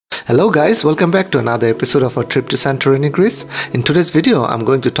Hello guys, welcome back to another episode of our trip to Santorini Greece. In today's video, I'm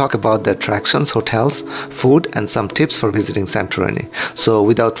going to talk about the attractions, hotels, food and some tips for visiting Santorini. So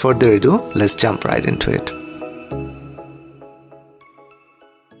without further ado, let's jump right into it.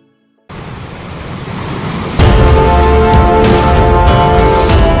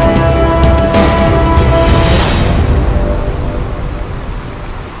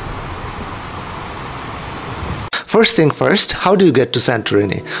 First thing first, how do you get to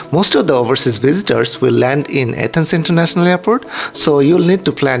Santorini? Most of the overseas visitors will land in Athens International Airport, so you'll need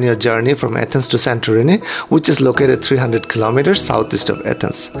to plan your journey from Athens to Santorini, which is located 300 kilometers southeast of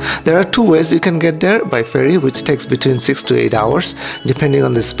Athens. There are two ways you can get there: by ferry, which takes between 6 to 8 hours depending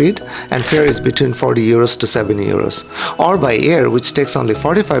on the speed, and fare is between 40 euros to 70 euros, or by air, which takes only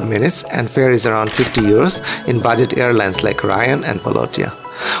 45 minutes and fare is around 50 euros in budget airlines like Ryan and Volotea.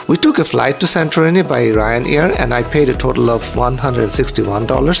 We took a flight to Santorini by Ryanair and I paid a total of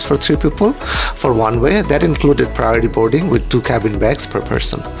 $161 for 3 people for one way. That included priority boarding with 2 cabin bags per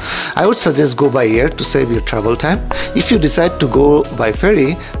person. I would suggest go by air to save your travel time. If you decide to go by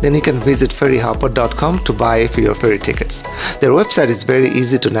ferry, then you can visit ferryhopper.com to buy your ferry tickets. Their website is very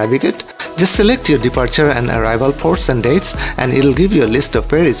easy to navigate. Just select your departure and arrival ports and dates and it'll give you a list of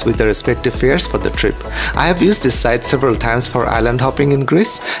ferries with the respective fares for the trip. I have used this site several times for island hopping in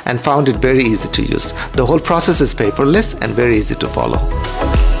Greece and found it very easy to use. The whole process is paperless and very easy to follow.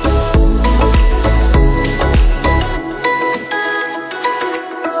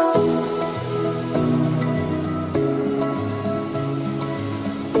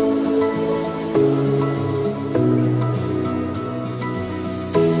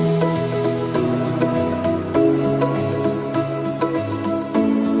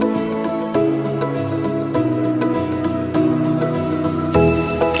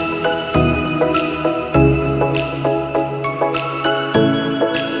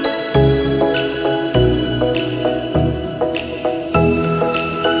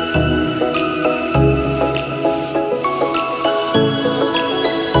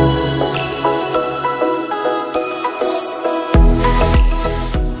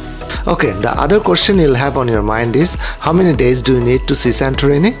 Okay, the other question you'll have on your mind is, how many days do you need to see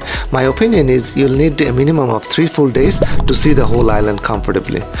Santorini? My opinion is you'll need a minimum of 3 full days to see the whole island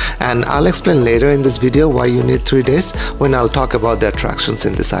comfortably. And I'll explain later in this video why you need 3 days when I'll talk about the attractions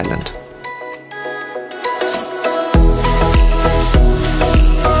in this island.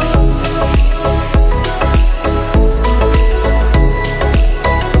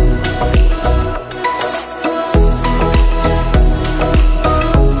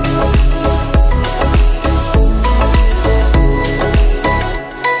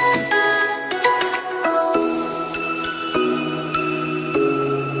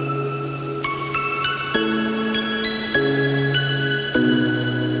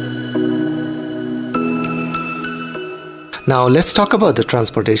 Now let's talk about the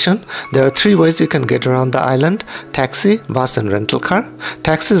transportation. There are 3 ways you can get around the island: taxi, bus and rental car.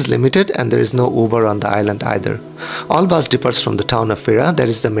 Taxi is limited and there is no Uber on the island either. All bus departs from the town of Fira, that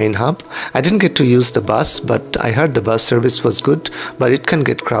is the main hub. I didn't get to use the bus, but I heard the bus service was good, but it can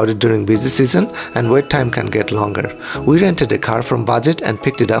get crowded during busy season and wait time can get longer. We rented a car from Budget and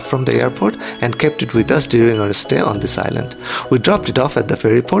picked it up from the airport and kept it with us during our stay on this island. We dropped it off at the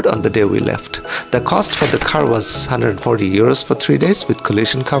ferry port on the day we left. The cost for the car was 140 euros for 3 days with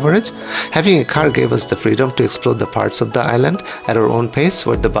collision coverage. Having a car gave us the freedom to explore the parts of the island at our own pace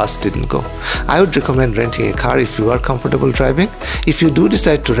where the bus didn't go. I would recommend renting a car if you are comfortable driving. If you do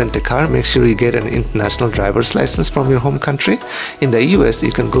decide to rent a car, make sure you get an international driver's license from your home country. In the US,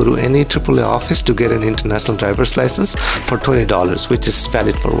 you can go to any AAA office to get an international driver's license for $20, which is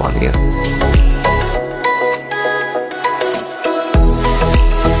valid for 1 year.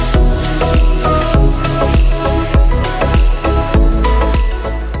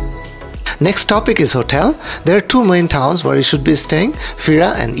 Next topic is hotel. There are 2 main towns where you should be staying: Fira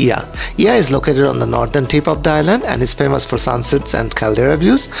and Ia. Ia is located on the northern tip of the island and is famous for sunsets and caldera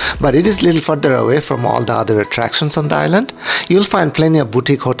views, but it is little further away from all the other attractions on the island. You'll find plenty of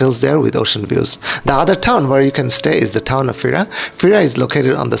boutique hotels there with ocean views. The other town where you can stay is the town of Fira. Fira is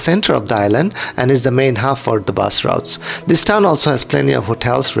located on the center of the island and is the main hub for the bus routes. This town also has plenty of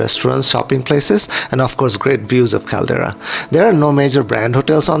hotels, restaurants, shopping places, and of course great views of caldera. There are no major brand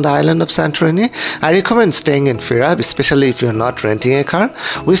hotels on the island of Santorini. I recommend staying in Fira, especially if you're not renting a car.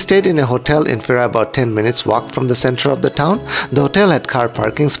 We stayed in a hotel in Fira about 10 minutes walk from the center of the town. The hotel had car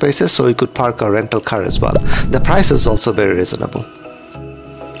parking spaces, so we could park our rental car as well. The price is also very reasonable.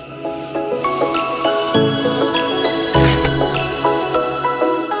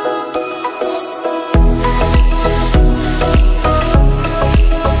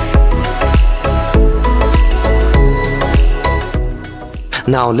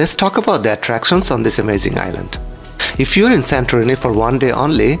 Now let's talk about the attractions on this amazing island. If you are in Santorini for one day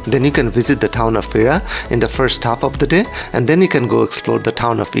only, then you can visit the town of Fira in the first half of the day, and then you can go explore the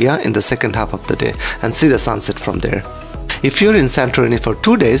town of Ia in the second half of the day and see the sunset from there. If you're in Santorini for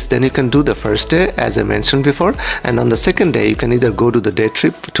 2 days, then you can do the first day as I mentioned before, and on the second day you can either go to the day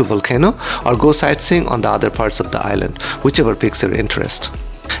trip to Volcano or go sightseeing on the other parts of the island, whichever piques your interest.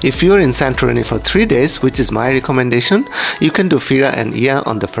 If you are in Santorini for 3 days, which is my recommendation, you can do Fira and Ia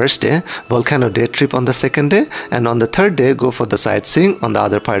on the first day, Volcano day trip on the second day, and on the third day go for the sightseeing on the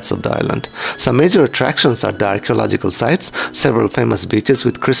other parts of the island. Some major attractions are the archaeological sites, several famous beaches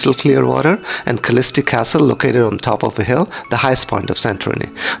with crystal clear water, and Callisti castle located on top of a hill, the highest point of Santorini.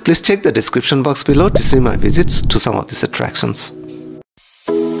 Please check the description box below to see my visits to some of these attractions.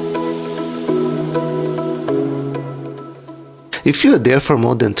 If you are there for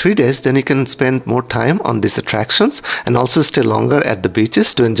more than 3 days, then you can spend more time on these attractions and also stay longer at the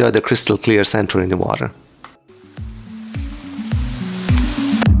beaches to enjoy the crystal clear Santorini water.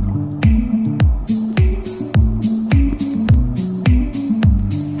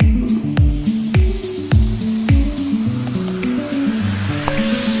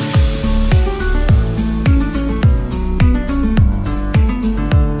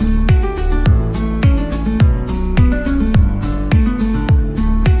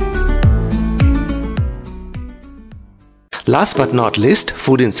 Last but not least,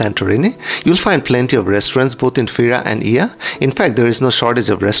 food in Santorini. You'll find plenty of restaurants both in Fira and Ia. In fact, there is no shortage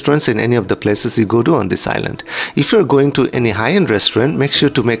of restaurants in any of the places you go to on this island. If you're going to any high-end restaurant, make sure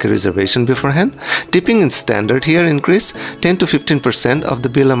to make a reservation beforehand. Tipping is standard here in Greece. 10 to 15% of the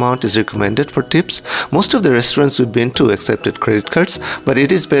bill amount is recommended for tips. Most of the restaurants we've been to accepted credit cards, but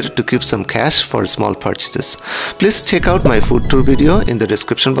it is better to keep some cash for small purchases. Please check out my food tour video in the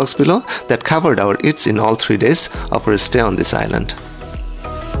description box below that covered our eats in all 3 days of our stay on this island.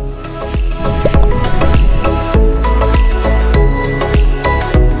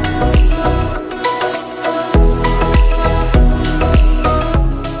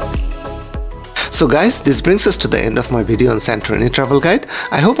 So guys, this brings us to the end of my video on Santorini travel guide.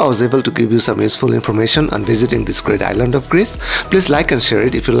 I hope I was able to give you some useful information on visiting this great island of Greece. Please like and share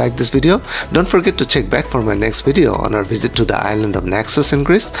it if you like this video. Don't forget to check back for my next video on our visit to the island of Naxos in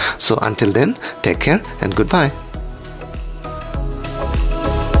Greece. So until then, take care and goodbye.